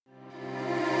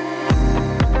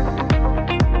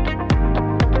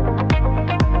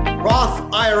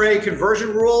IRA conversion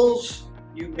rules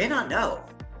you may not know.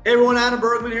 Hey everyone, Adam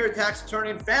Bergman here, tax attorney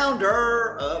and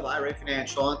founder of IRA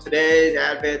Financial. On today's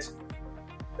AdVids,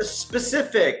 a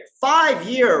specific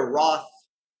 5-year Roth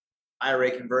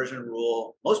IRA conversion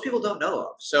rule most people don't know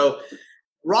of. So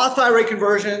Roth IRA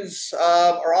conversions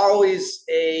are always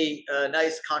a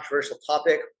nice controversial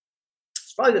topic.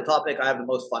 It's probably the topic I have the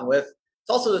most fun with. It's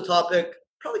also the topic I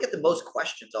probably get the most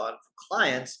questions on from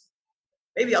clients,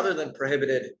 maybe other than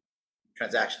prohibited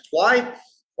transactions. Why?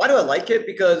 Why do I like it?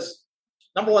 Because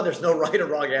number one, there's no right or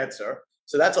wrong answer.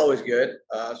 So that's always good,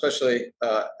 especially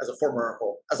as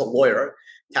a lawyer,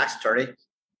 tax attorney. I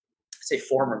say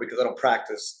former because I don't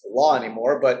practice law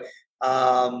anymore, but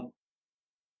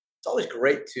it's always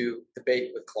great to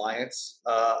debate with clients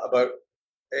about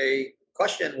a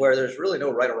question where there's really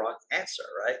no right or wrong answer,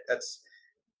 right? That's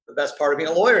the best part of being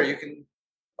a lawyer. You can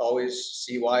always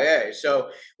CYA. So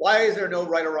why is there no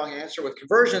right or wrong answer with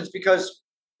conversions? Because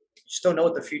you just don't know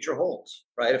what the future holds,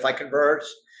 right? If I convert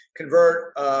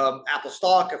Apple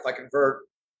stock, if I convert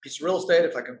a piece of real estate,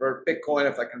 if I convert Bitcoin,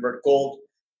 if I convert gold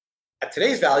at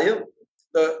today's value,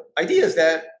 the idea is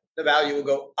that the value will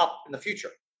go up in the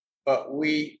future, but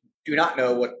we do not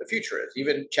know what the future is.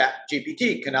 Even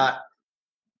ChatGPT cannot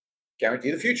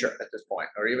guarantee the future at this point,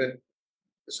 or even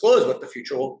disclose what the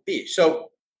future will be. So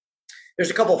there's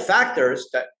a couple of factors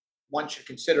that one should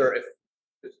consider if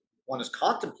one is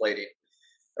contemplating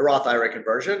a Roth IRA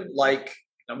conversion. Like,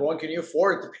 number one, can you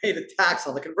afford to pay the tax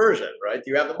on the conversion, right? Do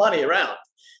you have the money around?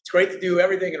 It's great to do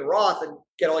everything in Roth and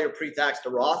get all your pre-tax to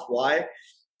Roth. Why?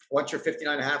 Once you're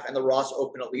 59 and a half and the Roth's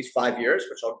open at least 5 years,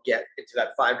 which I'll get into that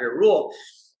 5-year rule,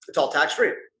 it's all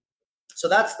tax-free. So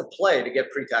that's the play to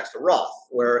get pre-tax to Roth,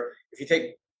 where if you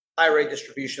take IRA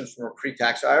distributions from a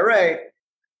pre-tax IRA,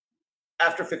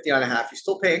 after 59 and a half, you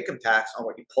still pay income tax on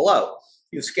what you pull out.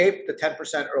 You escape the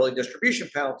 10% early distribution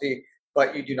penalty,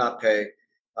 but you do not pay,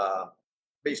 but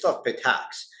you still have to pay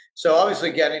tax. So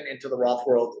obviously getting into the Roth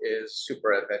world is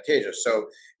super advantageous. So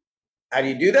how do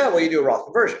you do that? Well, you do a Roth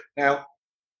conversion. Now,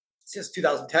 since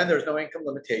 2010, there's no income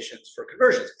limitations for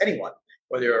conversions. Anyone,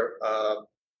 whether you're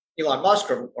Elon Musk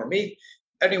or me,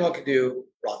 anyone can do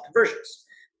Roth conversions.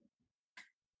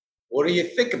 What do you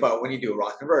think about when you do a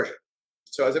Roth conversion?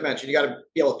 So as I mentioned, you got to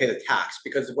be able to pay the tax,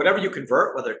 because whatever you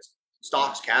convert, whether it's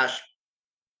stocks, cash,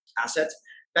 assets,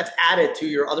 that's added to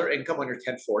your other income on your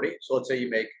 1040. So let's say you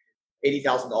make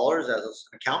 $80,000 as an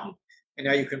accountant, and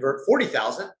now you convert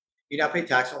 40,000, you now pay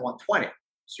tax on 120.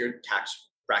 So your tax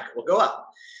bracket will go up.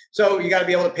 So you got to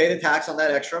be able to pay the tax on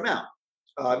that extra amount.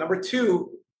 Number two,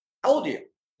 how old are you?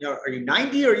 Are you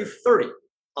 90 or are you 30?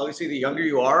 Obviously, the younger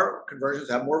you are, conversions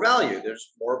have more value.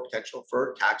 There's more potential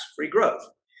for tax-free growth.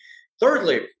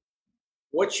 Thirdly,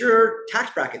 what's your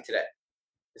tax bracket today?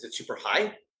 Is it super high?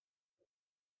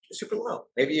 Or super low?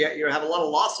 Maybe you have a lot of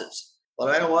losses, a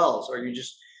lot of NOLs, or you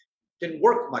just didn't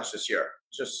work much this year.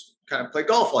 Just kind of played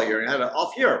golf all year and had an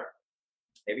off year.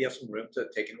 Maybe you have some room to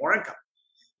take in more income.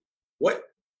 What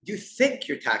do you think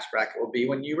your tax bracket will be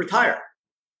when you retire?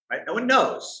 Right? No one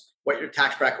knows what your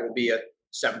tax bracket will be at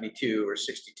 72 or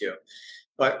 62.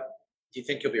 But do you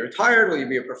think you'll be retired? Will you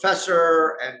be a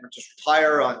professor and just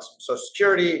retire on some Social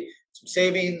Security, some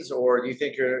savings? Or do you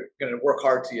think you're going to work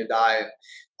hard till you die and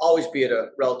always be at a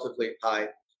relatively high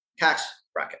tax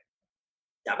bracket?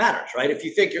 That matters, right? If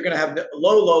you think you're going to have a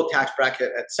low tax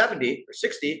bracket at 70 or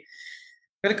 60,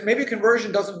 then maybe a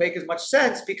conversion doesn't make as much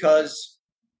sense, because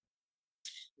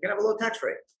you're going to have a low tax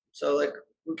rate. So like,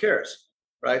 who cares,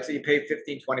 right? So you pay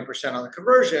 15-20% on the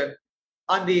conversion.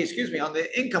 On the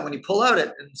income when you pull out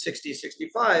it in 60,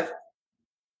 65, it's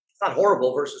not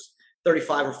horrible versus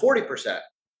 35 or 40%.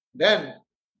 Then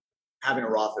having a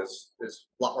Roth is a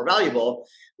lot more valuable,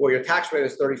 where your tax rate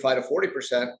is 35 to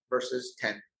 40% versus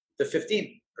 10 to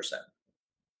 15%.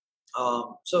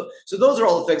 So those are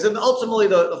all the things. And ultimately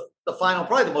the final,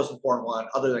 probably the most important one,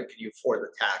 other than can you afford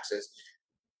the tax, is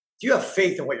do you have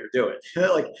faith in what you're doing?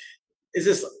 Like, is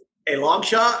this a long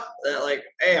shot? Like,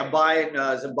 hey, I'm buying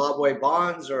Zimbabwe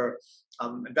bonds, or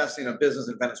I'm investing in a business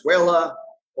in Venezuela,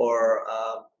 or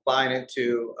buying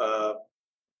into a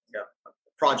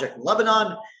project in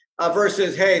Lebanon,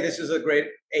 versus, hey, this is a great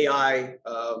AI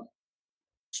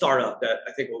startup that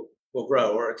I think will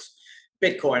grow, or it's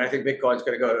Bitcoin. I think Bitcoin's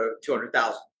going to go to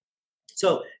 200,000.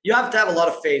 So you have to have a lot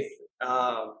of faith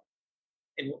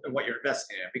in what you're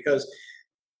investing in, because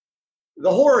the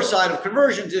horror side of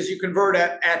conversions is you convert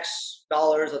at X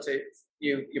dollars. Let's say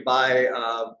you buy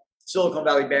Silicon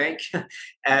Valley Bank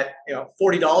at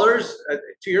 $40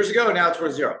 2 years ago, and now it's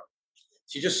worth zero.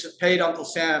 So you just paid Uncle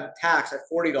Sam tax at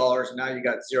 $40, and now you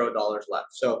got $0 left.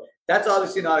 So that's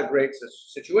obviously not a great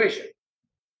situation.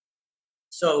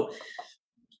 So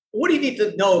what do you need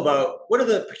to know about, what are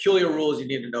the peculiar rules you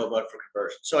need to know about for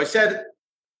conversion? So I said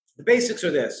the basics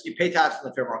are this: you pay tax on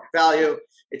the fair market value,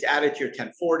 it's added to your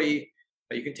 1040,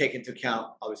 but you can take into account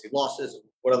obviously losses and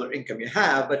what other income you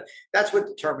have, but that's what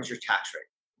determines your tax rate.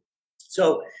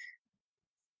 So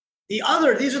these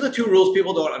are the two rules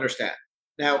people don't understand.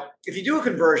 Now, if you do a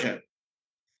conversion,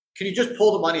 can you just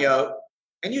pull the money out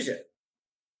and use it?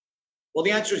 Well,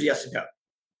 the answer is yes and no.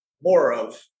 More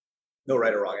of no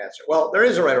right or wrong answer. Well, there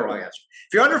is a right or wrong answer.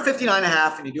 If you're under 59 and a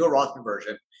half and you do a Roth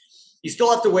conversion, you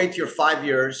still have to wait to your 5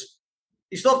 years.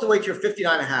 You still have to wait to your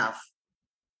 59 and a half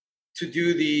to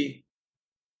do the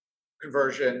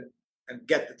conversion and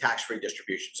get the tax-free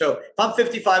distribution. So if I'm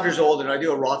 55 years old and I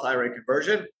do a Roth IRA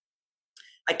conversion,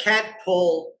 I can't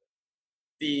pull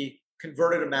the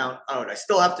converted amount out. I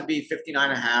still have to be 59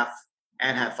 and a half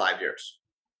and have 5 years.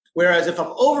 Whereas if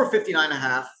I'm over 59 and a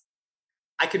half,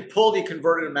 I can pull the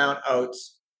converted amount out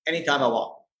anytime I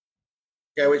want.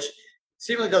 Okay, which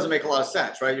seemingly doesn't make a lot of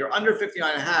sense, right? You're under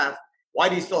 59 and a half. Why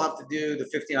do you still have to do the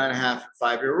 59 and a half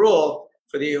 5-year rule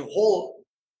for the whole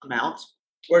amount?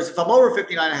 Whereas if I'm over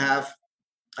 59 and a half,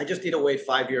 I just need to wait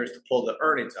 5 years to pull the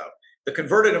earnings out. The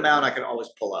converted amount I can always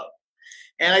pull out.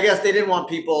 And I guess they didn't want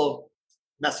people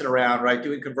messing around, right?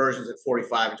 Doing conversions at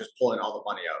 45 and just pulling all the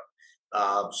money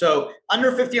out. So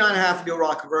under 59 and a half to do a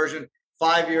Roth conversion,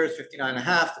 5 years, 59 and a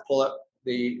half to pull up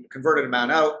the converted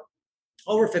amount out.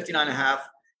 Over 59 and a half,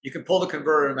 you can pull the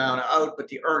converted amount out, but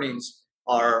the earnings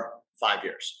are 5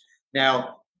 years.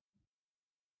 Now,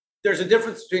 there's a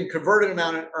difference between converted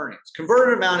amount and earnings.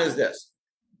 Converted amount is this.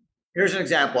 Here's an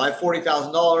example. I have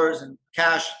 $40,000 in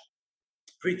cash,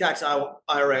 pre-tax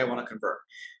IRA I want to convert.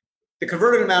 The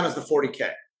converted amount is the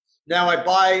 40K. Now I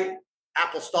buy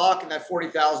Apple stock, and that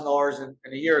 $40,000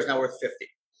 in a year is now worth 50.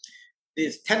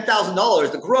 This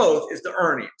 $10,000, the growth is the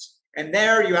earnings. And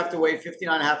there you have to wait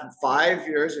 59 and a half and 5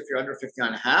 years if you're under 59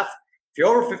 and a half. If you're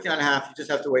over 59 and a half, you just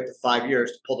have to wait the 5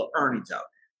 years to pull the earnings out.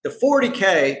 The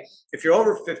 40K, if you're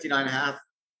over 59 and a half,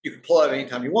 you can pull out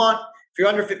anytime you want. If you're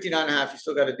under 59 and a half, you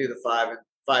still got to do the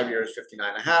 5 years, 59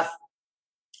 and a half.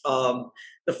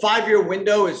 The 5-year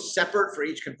window is separate for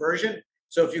each conversion.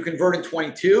 So if you convert in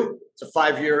 22, it's a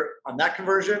 5-year on that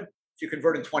conversion. If you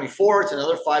convert in 24, it's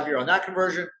another 5-year on that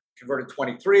conversion. Convert in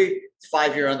 23, it's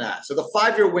 5-year on that. So the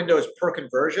 5-year window is per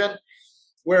conversion.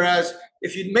 Whereas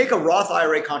if you make a Roth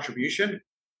IRA contribution,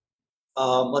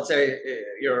 let's say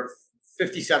you're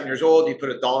 57 years old, you put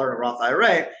 $1 in a Roth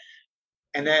IRA,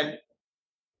 and then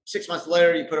 6 months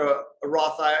later you put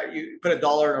you put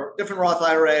 $1 in a different Roth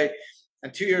IRA,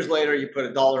 and 2 years later you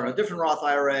put $1 in a different Roth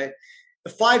IRA.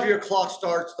 The 5-year clock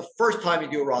starts the first time you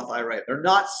do a Roth IRA. They're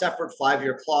not separate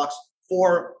 5-year clocks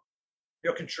for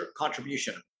your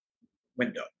contribution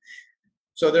window.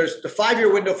 So there's the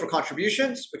 5-year window for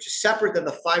contributions, which is separate than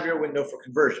the 5-year window for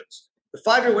conversions. The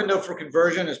 5-year window for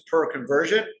conversion is per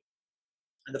conversion,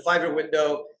 and the 5-year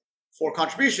window for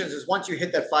contributions is once you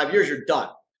hit that 5 years, you're done,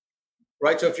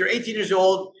 right? So if you're 18 years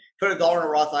old, put $1 in a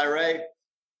Roth IRA,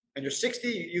 and you're 60,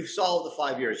 you've solved the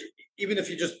 5 years. Even if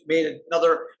you just made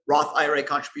another Roth IRA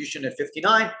contribution at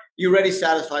 59, you already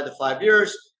satisfied the 5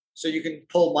 years, so you can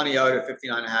pull money out at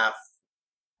 59 and a half,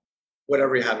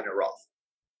 whatever you have in your Roth,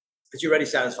 because you already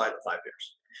satisfied the 5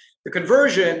 years. The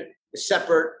conversion is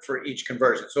separate for each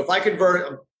conversion. So if I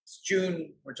convert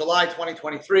June or July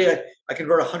 2023, I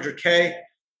convert 100K.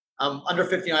 I'm under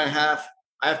 59 and a half.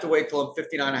 I have to wait till I'm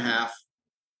 59 and a half.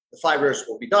 The 5 years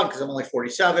will be done because I'm only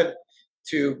 47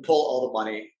 to pull all the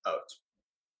money out.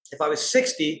 If I was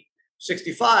 60,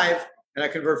 65, and I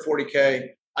convert 40K,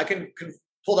 I can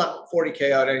pull that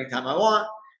 40K out anytime I want,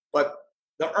 but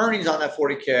the earnings on that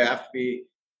 40K have to be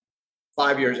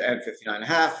 5 years and 59 and a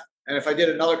half. And if I did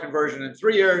another conversion in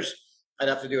 3 years, I'd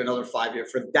have to do another 5 year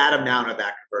for that amount of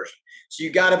that conversion. So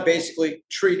you got to basically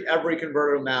treat every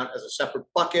converted amount as a separate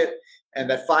bucket, and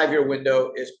that 5-year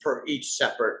window is per each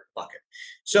separate bucket.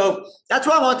 So that's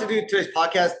what I want to do today's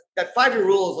podcast. That 5-year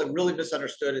rule is like really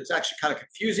misunderstood. It's actually kind of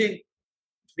confusing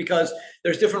because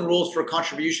there's different rules for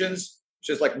contributions,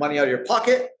 which is like money out of your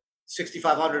pocket,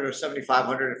 6,500 or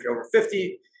 7,500 if you're over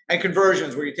 50, and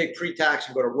conversions where you take pre-tax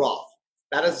and go to Roth.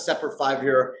 That is a separate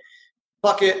 5-year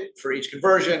bucket for each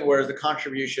conversion, whereas the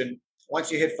contribution, once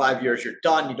you hit 5 years, you're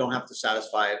done. You don't have to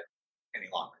satisfy it any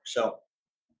longer. So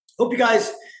hope you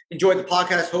guys enjoyed the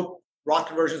podcast. Hope Roth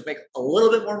conversions make a little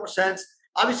bit more sense.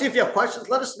 Obviously, if you have questions,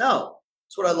 let us know.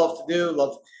 That's what I love to do.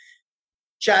 Love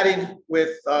chatting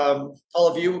with all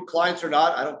of you, clients or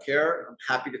not. I don't care. I'm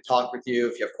happy to talk with you.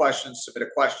 If you have questions, submit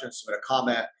a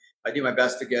comment. I do my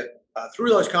best to get through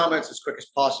those comments as quick as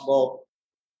possible.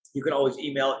 You can always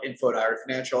email info@IRA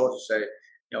Financial. Just say,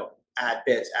 add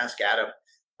bits, ask Adam.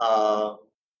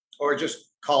 or just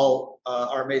call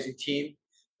our amazing team.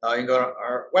 You can go to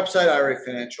our website, IRA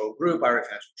Financial Group, IRA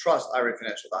Financial Trust,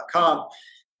 IRAFinancial.com.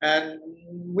 And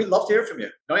we'd love to hear from you.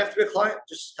 You don't have to be a client.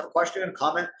 Just have a question and a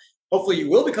comment. Hopefully you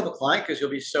will become a client because you'll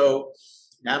be so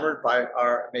enamored by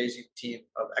our amazing team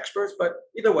of experts. But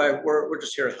either way, we're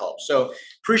just here to help. So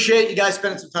appreciate you guys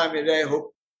spending some time today.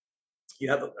 Hope you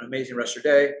have an amazing rest of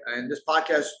your day. And this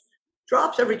podcast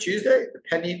drops every Tuesday,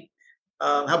 depending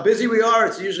how busy we are.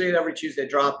 It's usually an every Tuesday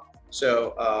drop.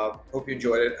 So hope you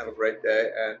enjoyed it. Have a great day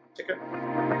and take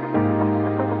care.